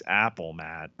buys Apple,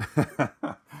 Matt.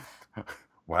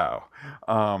 Wow.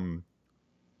 Um,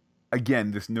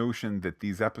 Again, this notion that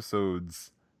these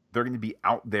episodes they're going to be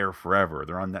out there forever.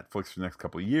 They're on Netflix for the next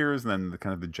couple of years, and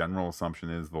then the general assumption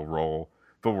is they'll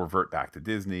revert back to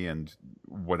Disney and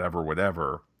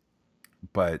whatever.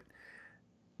 But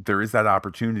there is that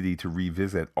opportunity to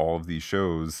revisit all of these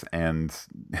shows and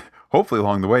hopefully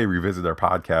along the way revisit our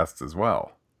podcasts as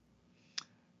well.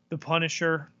 The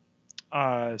Punisher,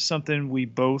 something we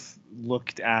both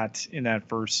looked at in that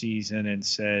first season and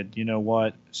said, you know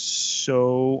what,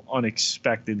 so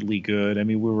unexpectedly good. I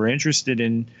mean, we were interested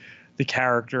in the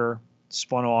character,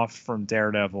 spun off from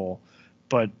Daredevil,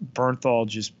 but Bernthal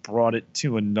just brought it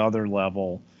to another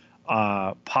level.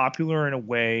 Popular in a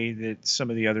way that some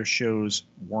of the other shows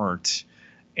weren't,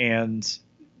 and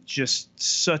just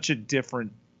such a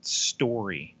different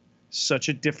story, such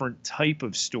a different type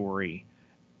of story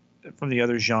from the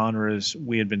other genres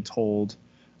we had been told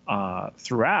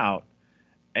throughout.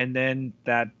 And then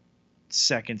that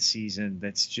second season,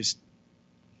 that's just,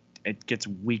 it gets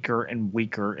weaker and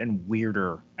weaker and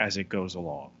weirder as it goes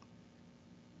along.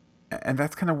 And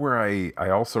that's kind of where I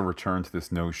also return to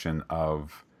this notion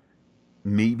of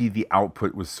maybe the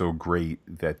output was so great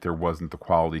that there wasn't the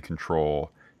quality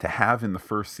control to have in the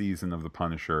first season of The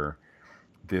Punisher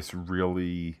this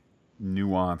really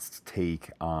nuanced take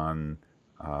on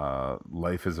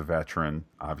life as a veteran,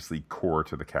 obviously core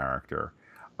to the character,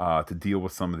 to deal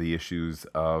with some of the issues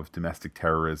of domestic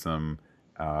terrorism,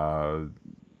 white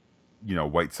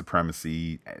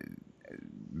supremacy,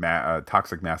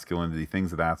 toxic masculinity,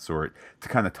 things of that sort, to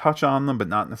kind of touch on them, but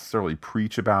not necessarily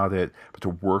preach about it, but to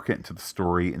work it into the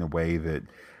story in a way that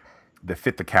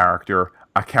fit the character.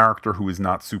 A character who is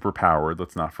not super powered,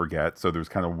 let's not forget. So there's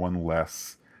kind of one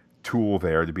less tool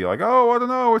there to be like, oh, I don't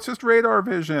know, it's just radar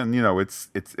vision.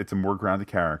 It's a more grounded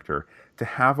character. To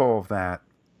have all of that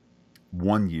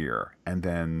 1 year, and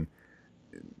then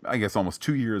I guess almost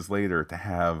 2 years later to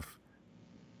have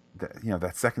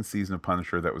that second season of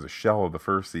Punisher that was a shell of the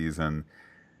first season.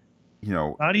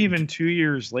 Not even 2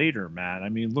 years later, Matt. I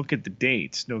mean, look at the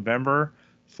dates. November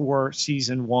for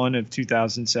season 1 of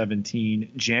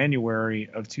 2017, January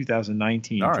of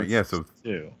 2019. All right, yeah, so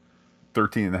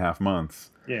 13 and a half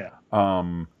months. Yeah.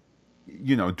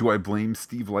 Do I blame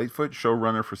Steve Lightfoot,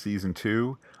 showrunner for season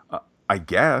 2? I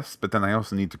guess, but then I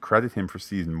also need to credit him for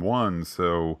season 1.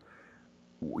 So,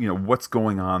 what's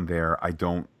going on there? I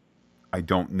don't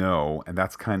know. And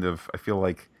that's kind of, I feel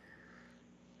like,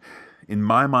 in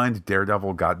my mind,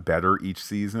 Daredevil got better each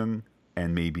season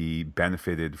and maybe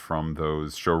benefited from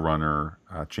those showrunner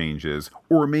changes.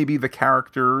 Or maybe the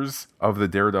characters of the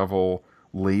Daredevil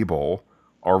label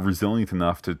are resilient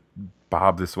enough to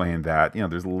bob this way and that.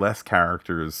 There's less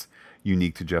characters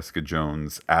unique to Jessica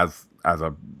Jones as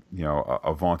a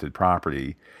vaunted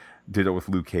property. Did it with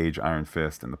Luke Cage, Iron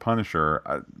Fist, and The Punisher.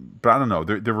 But I don't know.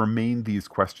 There remain these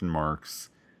question marks,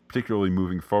 particularly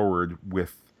moving forward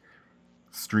with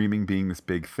streaming being this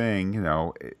big thing.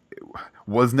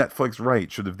 Was Netflix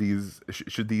right?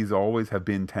 Should these always have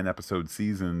been 10-episode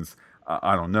seasons?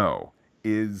 I don't know.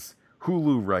 Is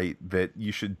Hulu right that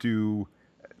you should do?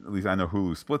 At least I know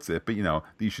Hulu splits it, but that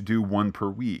you should do one per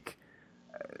week.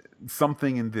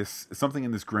 Something in this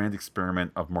grand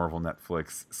experiment of Marvel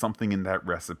Netflix, something in that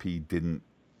recipe didn't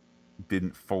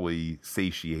fully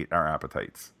satiate our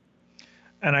appetites.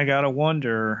 And I gotta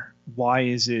wonder, why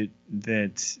is it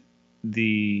that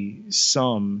the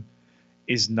sum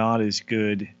is not as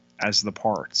good as the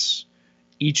parts?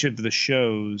 Each of the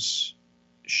shows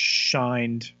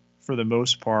shined, for the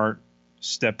most part,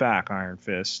 step back, Iron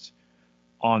Fist,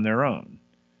 on their own.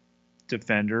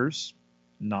 Defenders,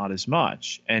 not as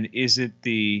much. And is it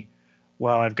the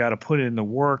well, I've got to put in the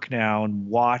work now and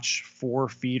watch 4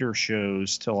 feeder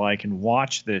shows till I can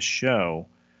watch this show.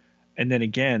 And then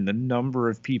again, the number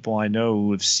of people I know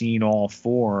who have seen all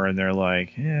 4 and they're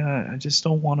like, yeah, I just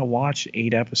don't want to watch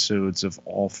 8 episodes of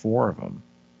all 4 of them.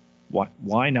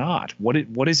 Why not?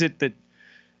 What is it that,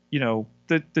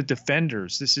 the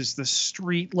Defenders, this is the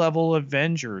street level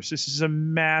Avengers. This is a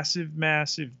massive,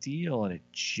 massive deal. And it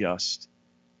just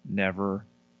never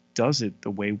does it the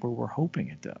way we're hoping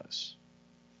it does.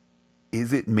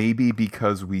 Is it maybe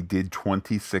because we did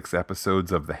 26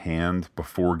 episodes of The Hand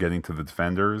before getting to the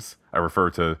Defenders? I refer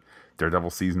to Daredevil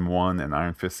season 1 and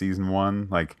Iron Fist season 1.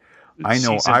 Like, I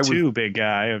know Season I was 2, big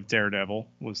guy of Daredevil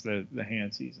was the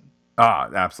Hand season.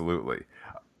 absolutely.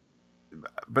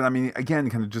 But I mean, again,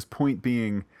 kind of just point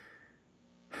being,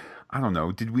 I don't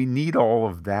know, did we need all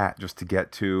of that just to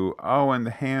get to, oh, and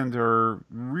The Hand are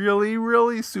really,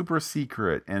 really super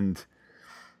secret? And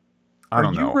I Are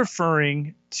don't you know.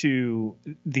 referring to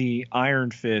the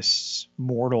Iron Fist's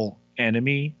mortal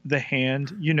enemy, the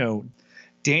Hand?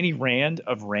 Danny Rand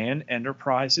of Rand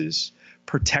Enterprises,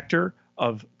 protector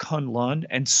of Kunlun,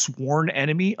 and sworn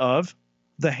enemy of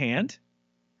the Hand?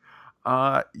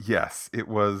 Yes, it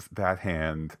was that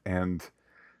Hand. And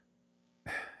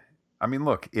I mean,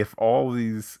 look, if all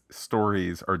these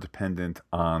stories are dependent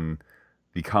on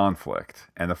the conflict,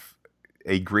 and if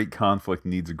a great conflict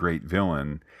needs a great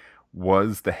villain,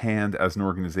 was the Hand as an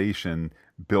organization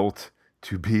built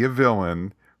to be a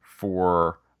villain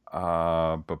for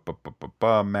math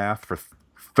for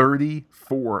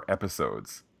 34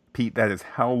 episodes? Pete, that is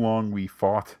how long we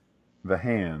fought the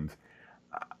Hand.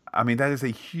 I mean, that is a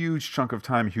huge chunk of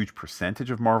time, a huge percentage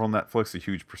of Marvel Netflix, a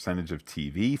huge percentage of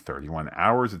TV, 31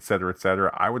 hours, et cetera, et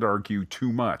cetera. I would argue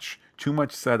too much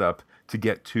setup to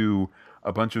get to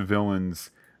a bunch of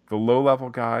villains. The low level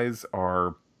guys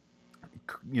are,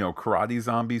 karate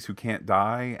zombies who can't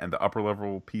die, and the upper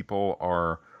level people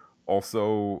are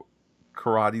also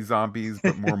karate zombies,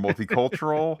 but more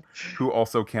multicultural, who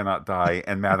also cannot die.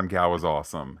 And Madame Gao is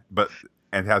awesome,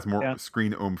 and has more Yeah.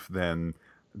 screen oomph than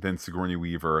Sigourney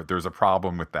Weaver. There's a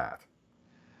problem with that.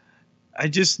 I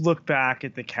just look back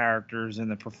at the characters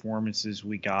and the performances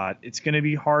we got. It's going to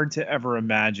be hard to ever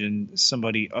imagine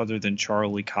somebody other than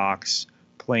Charlie Cox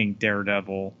playing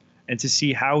Daredevil, and to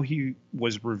see how he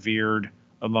was revered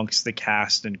amongst the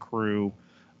cast and crew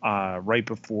right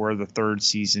before the 3rd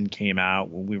season came out,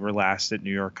 when we were last at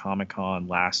New York Comic Con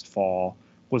last fall,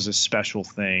 was a special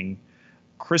thing.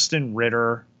 Kristen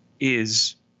Ritter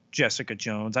is Jessica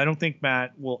Jones. I don't think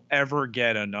Matt will ever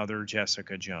get another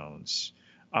Jessica Jones.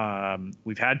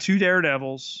 We've had 2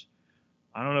 Daredevils.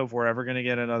 I don't know if we're ever going to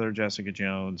get another Jessica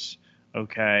Jones.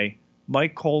 Okay.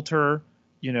 Mike Coulter,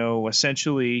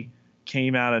 essentially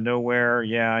came out of nowhere.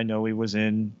 Yeah, I know he was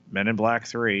in Men in Black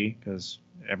 3 because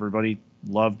everybody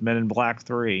loved Men in Black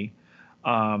 3.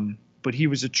 But he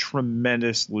was a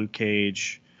tremendous Luke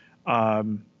Cage. A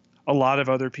lot of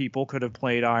other people could have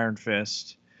played Iron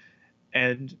Fist.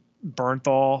 And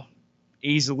Bernthal,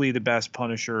 easily the best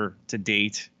Punisher to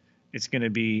date. It's going to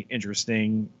be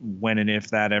interesting when and if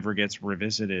that ever gets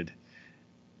revisited.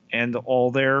 And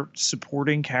all their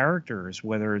supporting characters,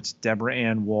 whether it's Deborah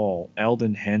Ann Woll,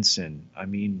 Eldon Henson, I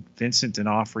mean, Vincent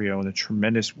D'Onofrio, and the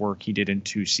tremendous work he did in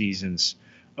 2 seasons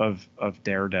of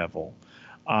Daredevil.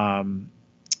 I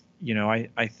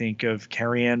think of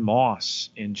Carrie Ann Moss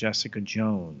in Jessica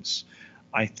Jones.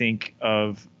 I think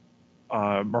of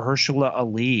Mahershala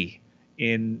Ali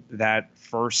in that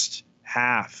first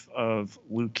half of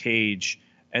Luke Cage,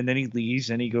 and then he leaves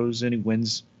and he goes and he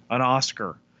wins an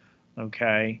Oscar.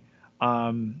 Okay.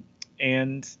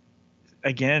 And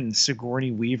again,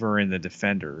 Sigourney Weaver in the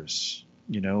Defenders,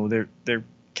 their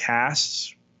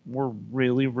casts were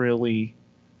really, really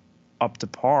up to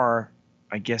par.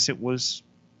 I guess it was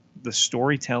the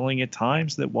storytelling at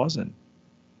times that wasn't.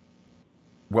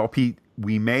 Well, Pete,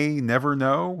 we may never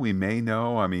know. We may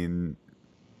know. I mean,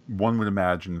 one would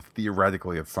imagine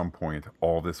theoretically at some point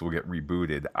all this will get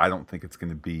rebooted. I don't think it's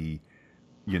going to be,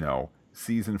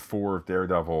 season 4 of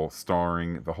Daredevil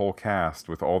starring the whole cast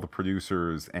with all the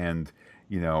producers and,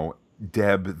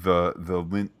 Deb, the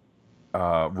lint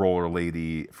roller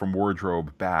lady from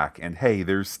Wardrobe back. And hey,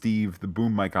 there's Steve, the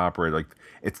boom mic operator. Like,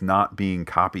 it's not being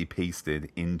copy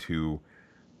pasted into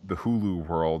the Hulu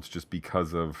world just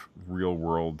because of real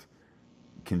world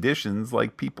conditions.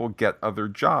 Like, people get other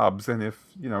jobs, and if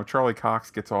Charlie Cox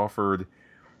gets offered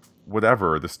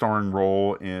whatever, the starring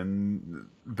role in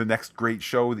the next great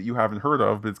show that you haven't heard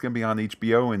of, but it's going to be on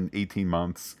HBO in 18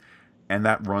 months, and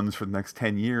that runs for the next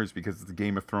 10 years because it's the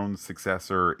Game of Thrones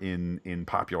successor in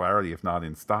popularity, if not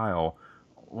in style.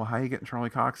 well, how are you getting Charlie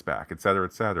Cox back, et cetera,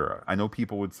 et cetera. I know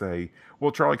people would say,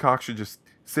 well, Charlie Cox should just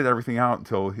sit everything out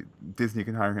until Disney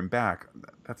can hire him back.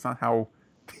 That's not how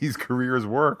these careers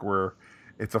work, where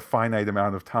it's a finite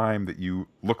amount of time that you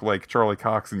look like Charlie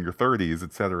Cox in your 30s,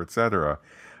 et cetera, et cetera.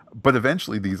 But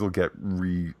eventually these will get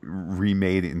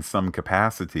remade in some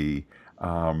capacity.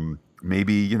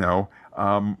 Maybe,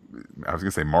 I was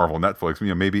gonna say Marvel, Netflix.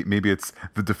 Maybe it's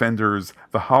the Defenders,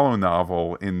 the Hollow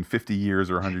novel in 50 years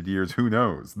or 100 years. Who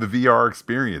knows? The VR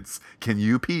experience. Can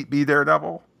you, Pete, be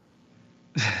Daredevil?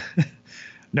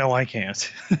 No, I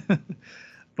can't.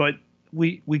 But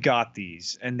we got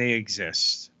these, and they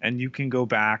exist, and you can go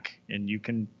back and you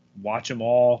can watch them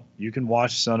all. You can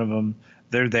watch some of them.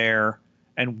 They're there,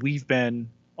 and we've been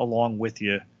along with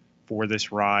you for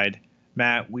this ride.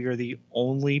 Matt, we are the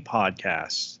only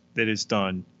podcast that has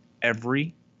done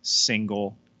every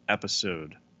single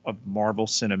episode of Marvel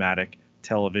Cinematic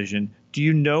Television. Do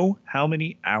you know how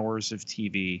many hours of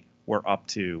TV we're up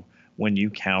to when you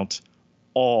count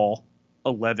all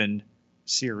 11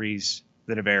 series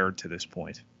that have aired to this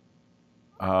point?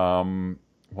 Well,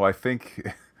 I think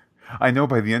I know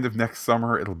by the end of next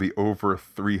summer it'll be over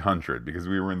 300 because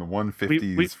we were in the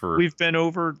 150s for. We've been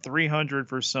over 300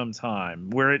 for some time.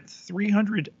 We're at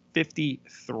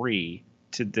 353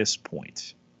 to this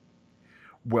point.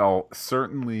 Well,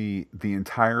 certainly the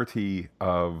entirety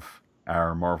of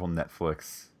our Marvel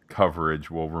Netflix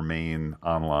coverage will remain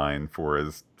online for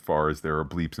as far as there are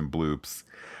bleeps and bloops.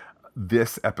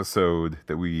 This episode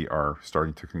that we are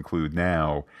starting to conclude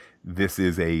now, this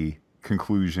is a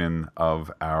conclusion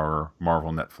of our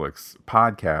Marvel Netflix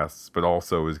podcasts, but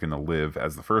also is going to live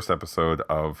as the first episode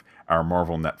of our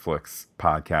Marvel Netflix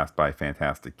podcast by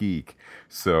Fantastic Geek.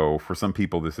 So for some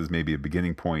people, this is maybe a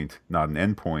beginning point, not an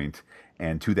end point.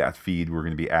 And to that feed, we're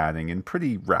going to be adding in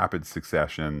pretty rapid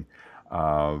succession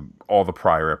all the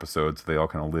prior episodes. They all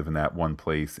kind of live in that one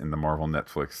place in the Marvel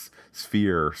Netflix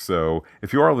sphere. So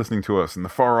if you are listening to us in the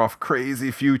far off crazy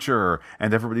future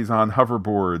and everybody's on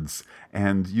hoverboards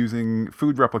and using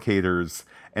food replicators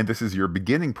and this is your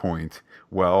beginning point,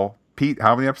 well, Pete,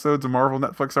 how many episodes of Marvel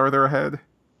Netflix are there ahead?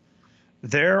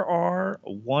 There are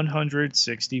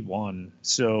 161.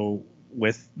 So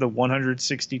with the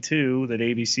 162 that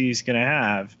ABC is going to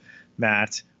have,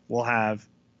 Matt, we'll have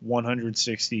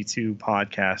 162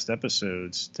 podcast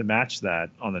episodes to match that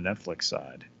on the Netflix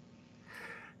side.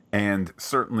 And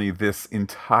certainly this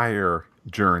entire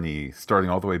journey, starting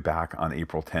all the way back on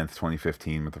April 10th,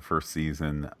 2015, with the first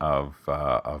season of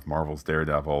Marvel's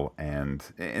Daredevil, and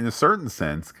in a certain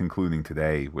sense, concluding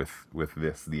today with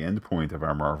this, the end point of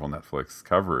our Marvel Netflix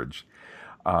coverage.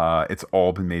 It's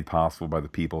all been made possible by the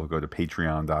people who go to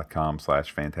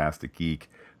patreon.com/fantasticgeek,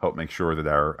 help make sure that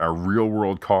our real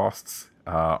world costs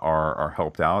are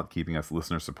helped out, keeping us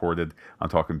listener supported. I'm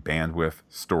talking bandwidth,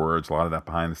 storage, a lot of that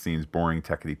behind the scenes, boring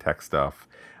techity tech stuff.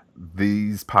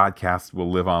 These podcasts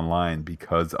will live online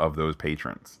because of those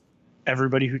patrons.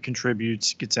 Everybody who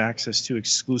contributes gets access to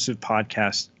exclusive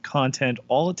podcast content.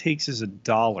 All it takes is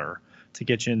 $1 to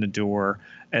get you in the door,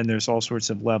 and there's all sorts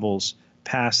of levels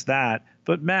past that.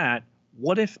 But Matt,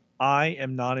 what if I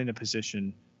am not in a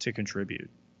position to contribute?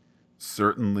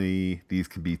 Certainly, these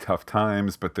can be tough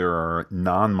times, but there are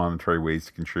non-monetary ways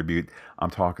to contribute. I'm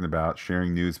talking about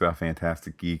sharing news about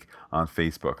Fantastic Geek on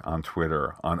Facebook, on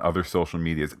Twitter, on other social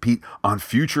medias. Pete, on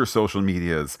future social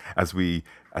medias as we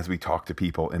talk to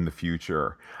people in the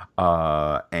future,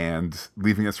 and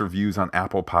leaving us reviews on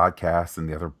Apple Podcasts and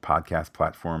the other podcast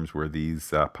platforms where these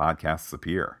podcasts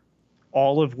appear.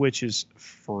 All of which is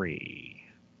free.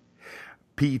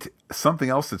 Pete, something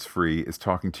else that's free is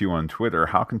talking to you on Twitter.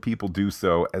 How can people do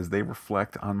so as they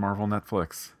reflect on Marvel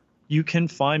Netflix? You can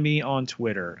find me on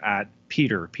Twitter at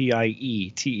Peter,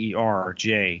 PIETERJ,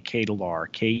 Ketelar,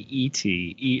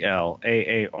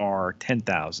 KETELAAR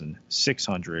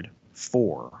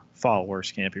 10,604.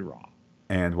 Followers can't be wrong.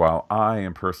 And while I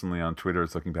am personally on Twitter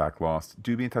as Looking Back Lost,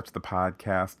 do be in touch with the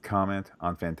podcast. Comment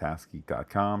on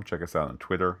fantasticgeek.com. Check us out on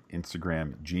Twitter,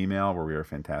 Instagram, Gmail, where we are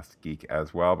Fantastic Geek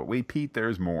as well. But wait, Pete,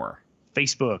 there's more.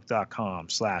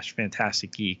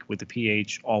 Facebook.com/fantasticgeek with the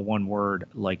PH, all one word,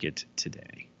 like it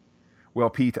today. Well,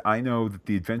 Pete, I know that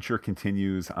the adventure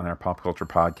continues on our Pop Culture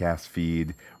Podcast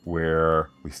feed, where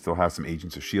we still have some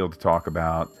Agents of S.H.I.E.L.D. to talk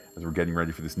about as we're getting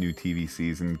ready for this new TV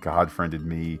season. God Friended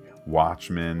Me,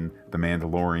 Watchmen, The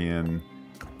Mandalorian,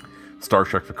 Star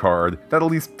Trek Picard. That'll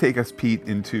at least take us, Pete,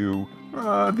 into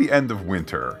the end of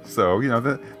winter. So,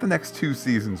 the next 2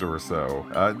 seasons or so.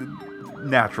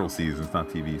 Natural seasons, not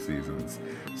TV seasons.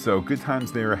 So good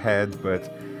times there ahead, but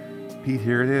Pete,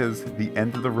 here it is, the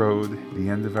end of the road, the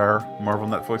end of our Marvel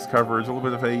Netflix coverage. A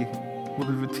little bit of a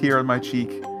tear on my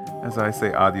cheek, as I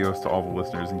say adios to all the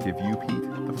listeners and give you,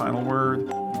 Pete, the final word.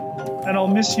 And I'll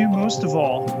miss you most of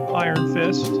all, Iron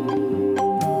Fist.